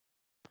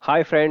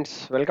Hi friends,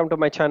 welcome to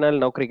my channel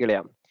ನೌಕರಿ ಗೆಳೆಯ.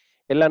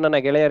 ಎಲ್ಲ ನನ್ನ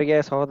ಗೆಳೆಯರಿಗೆ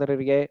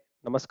ಸಹೋದರರಿಗೆ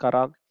ನಮಸ್ಕಾರ.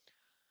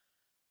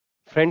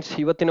 ಫ್ರೆಂಡ್ಸ್,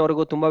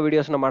 ಇವತ್ತಿನವರೆಗೂ ತುಂಬಾ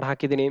ವಿಡಿಯೋಸ್ನ ಮಾಡಿ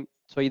ಹಾಕಿದ್ದೀನಿ.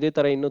 ಸೊ ಇದೇ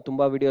ತರ ಇನ್ನೂ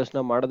ತುಂಬಾ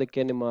ವಿಡಿಯೋಸ್ನ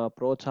ಮಾಡೋದಕ್ಕೆ ನಿಮ್ಮ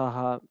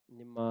ಪ್ರೋತ್ಸಾಹ,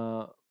 ನಿಮ್ಮ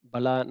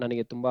ಬಲ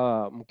ನನಗೆ ತುಂಬಾ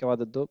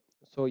ಮುಖ್ಯವಾದದ್ದು.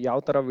 ಸೊ ಯಾವ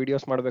ತರ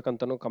ವಿಡಿಯೋಸ್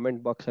ಮಾಡ್ಬೇಕಂತನೂ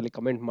ಕಮೆಂಟ್ ಬಾಕ್ಸ್ ಅಲ್ಲಿ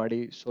ಕಮೆಂಟ್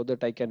ಮಾಡಿ, so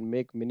that I can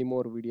make many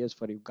more videos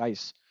for you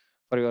guys,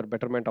 for your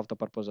betterment of the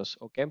purposes.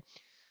 Okay,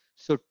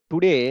 so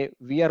today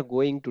we are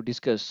going to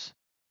discuss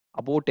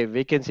about a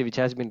vacancy which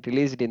has been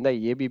released in the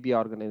ABB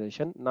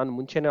organization. ನಾನು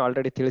ಮುಂಚೆನೆ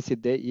already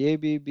ತಿಳಿಸಿದ್ದೆ,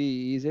 ABB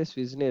is a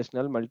Swiss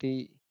national multi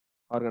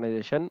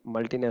organization,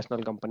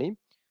 multinational company.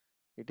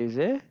 It is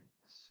a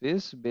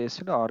Swiss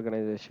based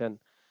organization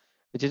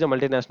which is a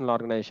multinational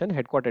organization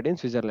headquartered in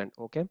Switzerland.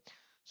 Okay,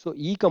 so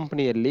ಈ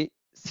ಕಂಪನಿಯಲ್ಲಿ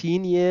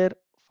senior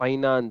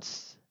finance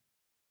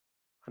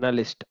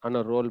analyst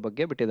ಅನ್ನೋ roll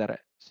ಬಗ್ಗೆ ಬಿಟ್ಟಿದ್ದಾರೆ.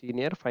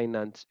 Senior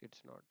finance,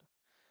 it's not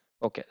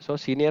okay. So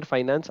senior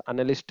finance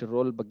analyst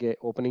roll ಬಗ್ಗೆ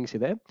openings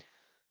ಇದೆ.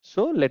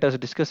 So let us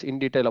discuss in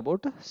detail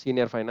about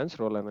senior finance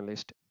role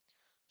analyst.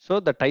 So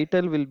the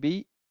title will be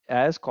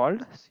as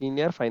called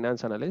senior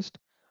finance analyst,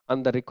 and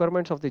the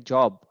requirements of the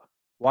job,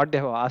 what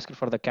they have asked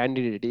for the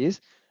candidate is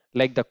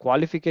like the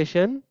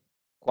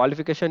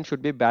qualification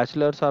should be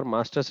bachelor's or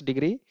master's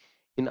degree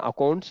in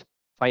accounts,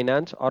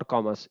 finance or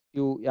commerce.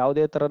 You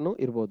ಯಾವುದೇ ತರನು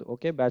ಇರಬಹುದು.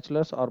 Okay,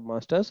 bachelors R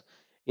masters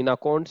in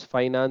accounts,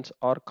 finance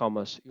R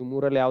commerce, ಇವು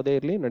ಮೂರಲ್ಲಿ ಯಾವುದೇ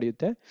ಇರಲಿ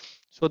ನಡೆಯುತ್ತೆ.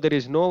 So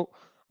there is no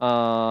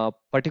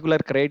particular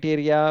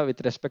criteria with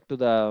respect to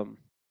the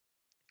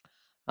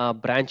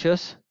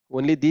branches.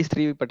 Only these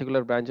three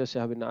particular branches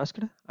have been asked.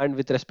 And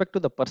with respect to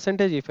the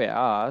percentage, if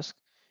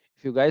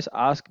you guys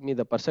ask me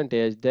the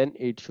percentage, then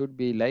it should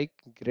be like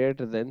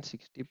greater than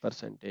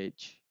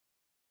 60%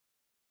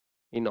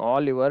 in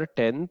all your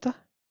 10th,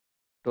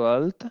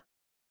 12th,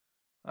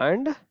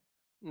 and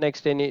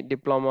next any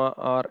diploma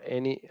or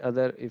any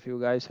other. If you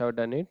guys have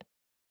done it,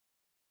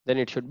 then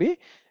it should be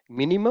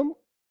minimum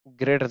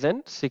greater than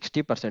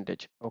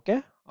 60%. Okay,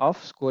 of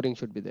scoring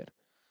should be there.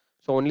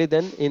 So only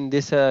then in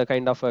this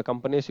kind of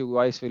companies you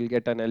guys will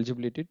get an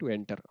eligibility to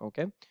enter.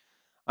 Okay,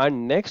 and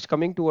next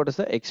coming towards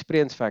the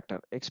experience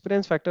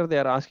factor, they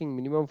are asking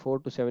minimum 4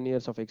 to 7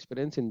 years of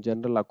experience in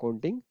general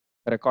accounting,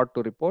 record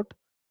to report,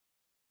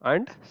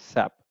 and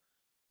SAP.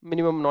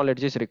 Minimum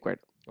knowledge is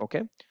required.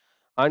 Okay,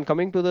 and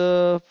coming to the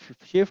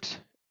shifts,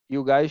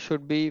 you guys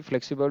should be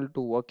flexible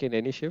to work in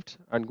any shifts,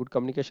 and good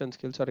communication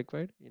skills are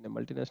required in a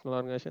multinational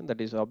organization. That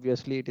is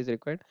obviously it is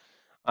required.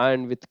 And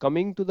with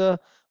coming to the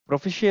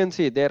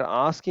proficiency, they're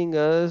asking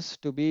us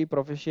to be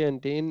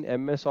proficient in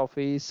MS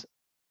Office,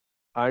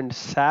 and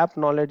SAP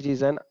knowledge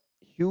is an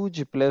huge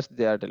plus.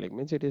 They are telling,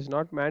 means it is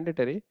not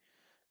mandatory,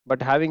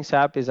 but having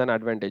SAP is an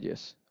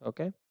advantageous.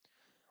 Okay,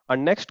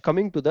 and next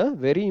coming to the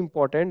very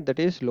important,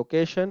 that is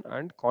location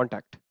and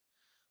contact.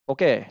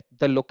 Okay,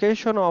 the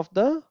location of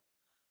the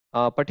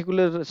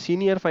particular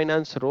senior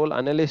finance role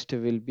analyst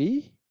will be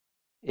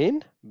in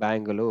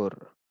Bangalore.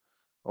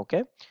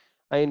 Okay,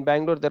 in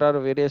Bangalore there are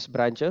various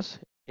branches.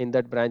 In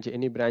that branch,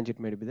 any branch it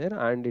may be there,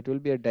 and it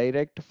will be a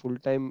direct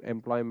full-time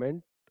employment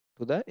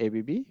to the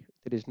ABB.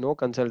 There is no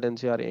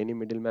consultancy or any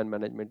middleman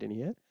management in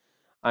here,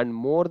 and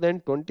more than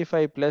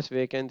 25 plus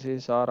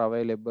vacancies are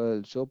available.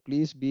 So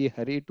please be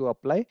hurry to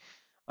apply,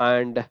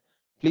 and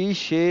please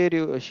share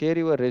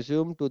your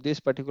resume to this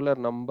particular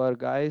number,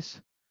 guys,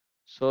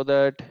 so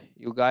that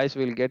you guys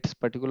will get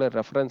particular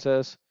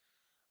references.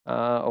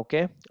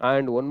 Okay,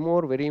 and one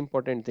more very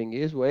important thing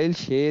is, while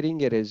sharing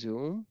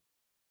resume,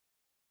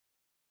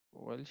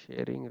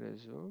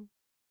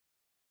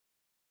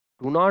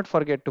 do not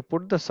forget to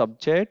put the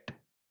subject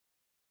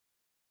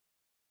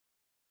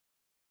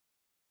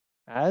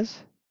as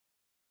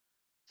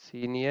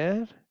senior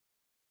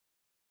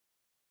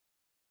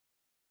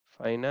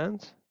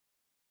finance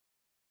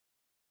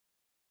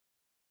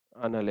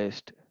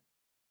analyst.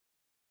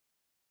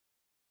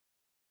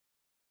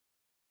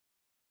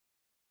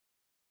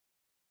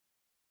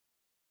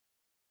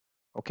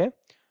 Okay,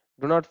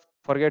 do not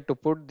forget to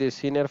put the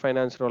senior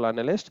finance role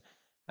analyst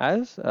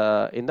as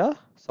in the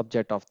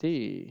subject of the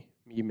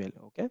email.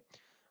 Okay,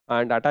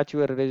 and attach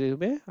your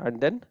resume and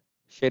then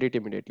share it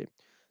immediately.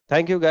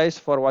 Thank you guys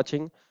for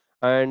watching,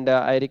 and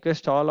I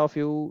request all of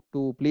you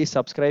to please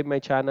subscribe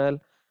my channel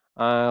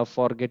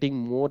for getting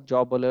more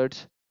job alerts.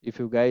 If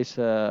you guys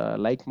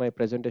like my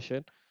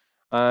presentation,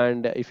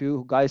 and if you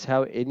guys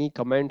have any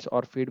comments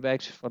or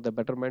feedbacks for the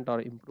betterment or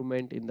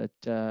improvement in the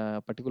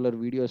particular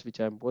videos which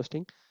I am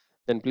posting,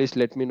 then please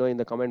let me know in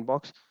the comment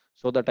box,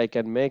 so that I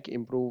can make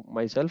improve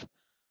myself.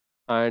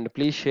 And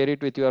please share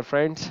it with your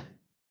friends.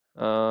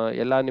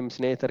 ಎಲ್ಲ ನಿಮ್ಮ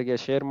ಸ್ನೇಹಿತರಿಗೆ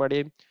share ಮಾಡಿ,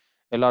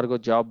 ಎಲ್ಲರಿಗೂ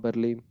job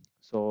ಬರಲಿ.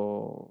 So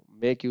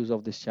make use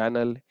of this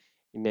channel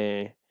in a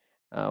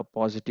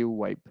positive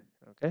vibe.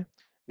 Okay,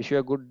 wish you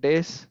a good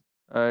days,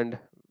 and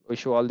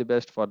wish you all the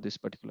best for this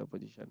particular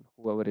position,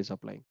 whoever is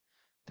applying.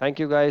 Thank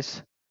you guys.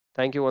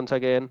 Thank you once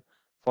again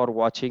for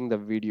watching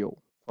the video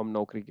from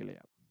Naukri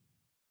Gelaya.